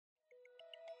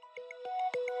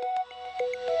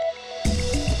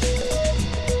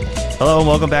Hello and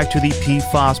welcome back to the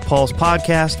PFAS Pulse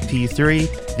podcast,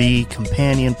 P3, the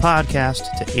companion podcast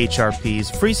to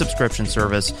HRP's free subscription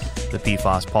service, the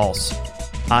PFAS Pulse.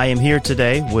 I am here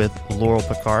today with Laurel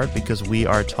Picard because we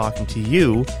are talking to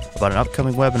you about an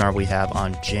upcoming webinar we have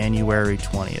on January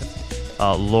 20th.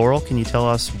 Laurel, can you tell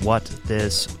us what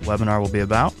this webinar will be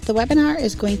about? The webinar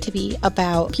is going to be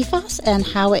about PFAS and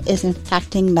how it is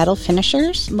impacting metal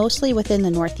finishers, mostly within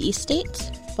the Northeast states.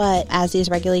 But as these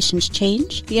regulations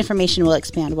change, the information will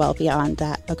expand well beyond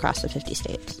that across the 50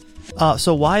 states.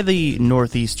 So why the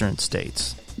northeastern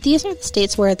states? These are the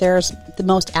states where there's the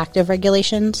most active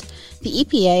regulations. The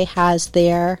EPA has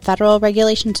their federal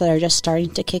regulations that are just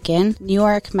starting to kick in. New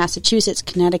York, Massachusetts,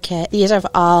 Connecticut, these have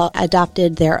all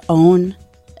adopted their own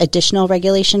additional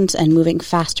regulations and moving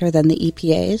faster than the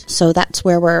EPA's. So that's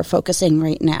where we're focusing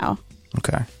right now.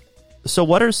 Okay. So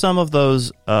what are some of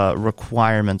those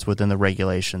requirements within the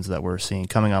regulations that we're seeing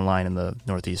coming online in the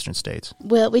northeastern states?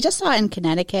 Well, we just saw in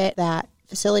Connecticut that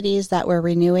facilities that were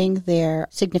renewing their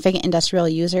significant industrial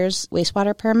users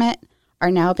wastewater permit are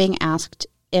now being asked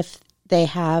if they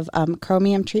have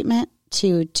chromium treatment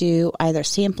to do either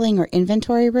sampling or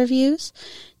inventory reviews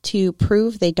to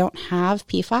prove they don't have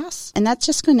PFAS. And that's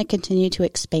just going to continue to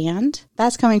expand.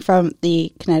 That's coming from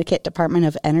the Connecticut Department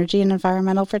of Energy and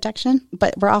Environmental Protection.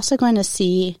 But we're also going to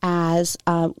see as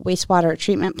wastewater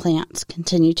treatment plants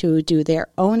continue to do their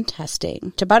own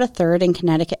testing, which about a third in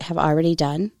Connecticut have already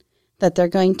done, that they're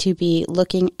going to be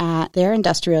looking at their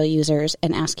industrial users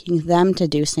and asking them to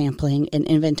do sampling and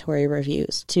inventory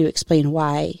reviews to explain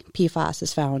why PFAS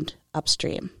is found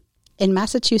upstream. In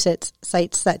Massachusetts,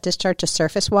 sites that discharge to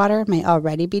surface water may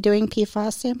already be doing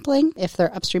PFAS sampling if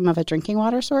they're upstream of a drinking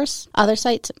water source. Other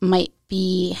sites might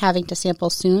be having to sample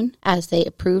soon, as they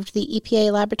approved the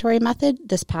EPA laboratory method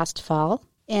this past fall.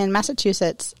 In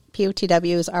Massachusetts,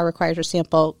 POTWs are required to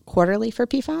sample quarterly for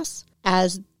PFAS.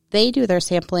 As they do their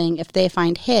sampling, if they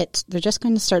find hits, they're just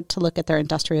going to start to look at their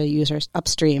industrial users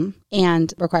upstream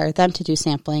and require them to do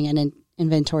sampling and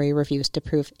inventory reviews to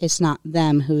prove it's not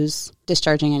them who's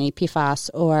discharging any PFAS,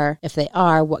 or if they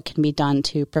are, what can be done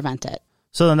to prevent it.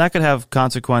 So then that could have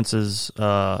consequences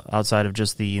outside of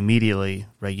just the immediately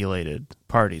regulated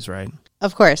parties, right?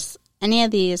 Of course. Any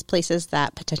of these places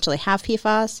that potentially have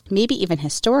PFAS, maybe even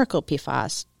historical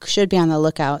PFAS, should be on the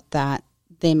lookout that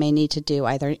they may need to do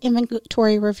either an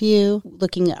inventory review,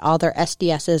 looking at all their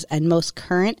SDSs and most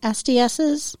current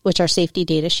SDSs, which are safety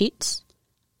data sheets.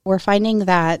 We're finding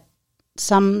that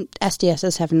some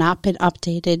SDSs have not been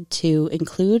updated to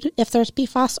include if there's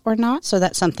PFAS or not, so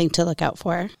that's something to look out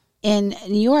for. In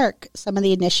New York, some of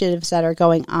the initiatives that are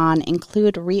going on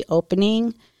include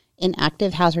reopening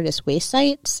inactive hazardous waste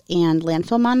sites and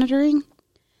landfill monitoring,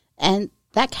 and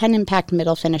that can impact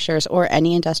middle finishers or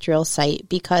any industrial site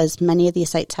because many of these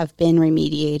sites have been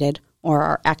remediated or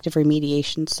are active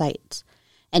remediation sites.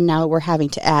 And now we're having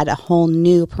to add a whole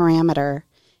new parameter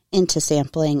into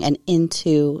sampling and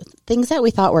into things that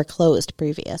we thought were closed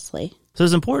previously. So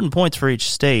there's important points for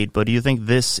each state, but do you think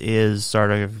this is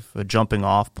sort of a jumping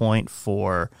off point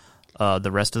for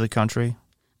the rest of the country?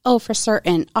 Oh, for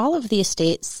certain. All of these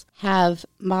states have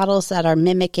models that are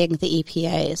mimicking the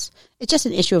EPA's. It's just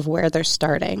an issue of where they're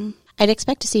starting. I'd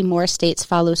expect to see more states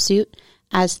follow suit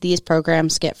as these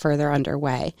programs get further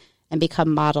underway and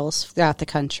become models throughout the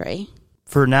country.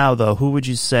 For now, though, who would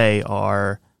you say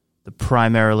are the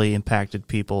primarily impacted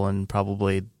people and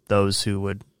probably those who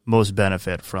would most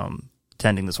benefit from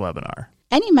attending this webinar?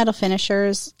 Any metal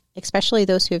finishers, especially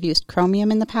those who have used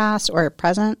chromium in the past or at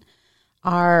present,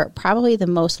 are probably the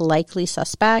most likely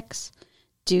suspects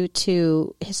due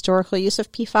to historical use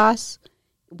of PFAS,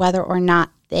 whether or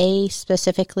not they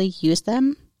specifically use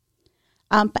them.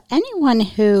 But anyone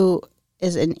who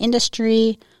is in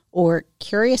industry or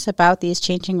curious about these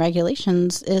changing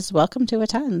regulations is welcome to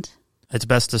attend. It's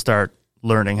best to start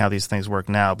learning how these things work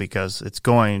now because it's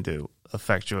going to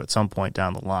affect you at some point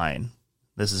down the line.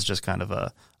 This is just kind of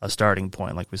a starting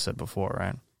point, like we said before,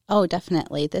 right? Oh,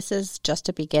 definitely. This is just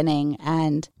a beginning,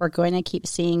 and we're going to keep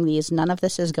seeing these. None of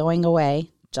this is going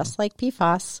away, just like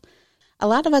PFAS. A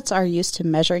lot of us are used to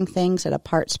measuring things at a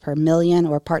parts per million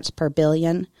or parts per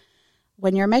billion.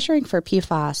 When you're measuring for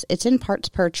PFAS, it's in parts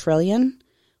per trillion,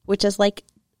 which is like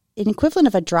an equivalent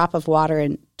of a drop of water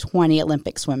in 20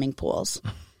 Olympic swimming pools.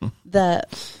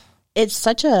 It's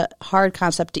such a hard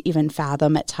concept to even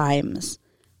fathom at times,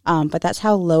 but that's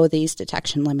how low these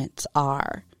detection limits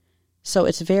are. So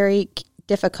it's very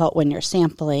difficult when you're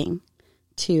sampling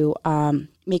to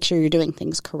make sure you're doing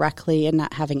things correctly and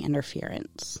not having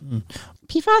interference.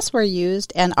 PFAS were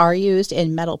used and are used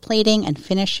in metal plating and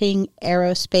finishing,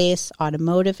 aerospace,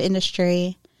 automotive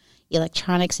industry,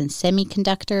 electronics and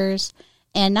semiconductors,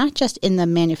 and not just in the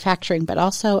manufacturing, but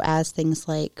also as things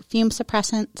like fume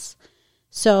suppressants.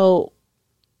 So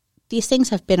these things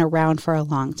have been around for a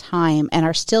long time and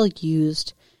are still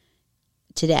used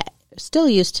today.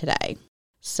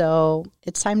 So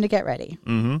it's time to get ready.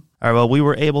 Mm-hmm. All right, well, we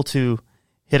were able to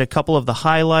hit a couple of the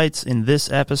highlights in this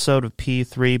episode of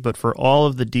P3, but for all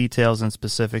of the details and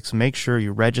specifics, make sure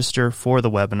you register for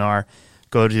the webinar.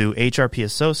 Go to HRP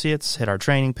Associates, hit our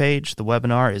training page. The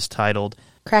webinar is titled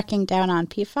Cracking Down on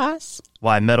PFAS.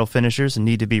 Why Metal Finishers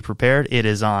Need to Be Prepared. It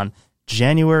is on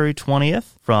January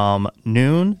 20th from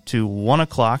noon to 1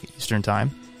 o'clock Eastern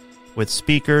Time with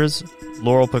speakers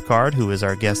Laurel Picard, who is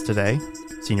our guest today,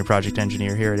 Senior Project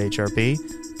Engineer here at HRP,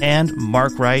 and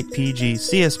Mark Wright, PG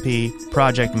CSP,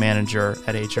 Project Manager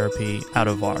at HRP out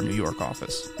of our New York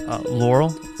office. Laurel,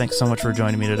 thanks so much for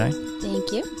joining me today.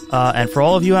 Thank you. And for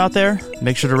all of you out there,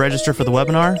 make sure to register for the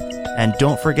webinar, and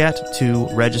don't forget to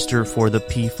register for the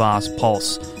PFAS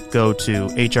Pulse. Go to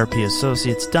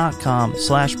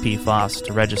hrpassociates.com/PFAS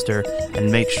to register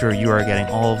and make sure you are getting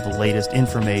all of the latest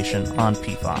information on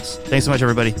PFAS. Thanks so much,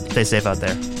 everybody. Stay safe out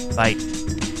there. Bye.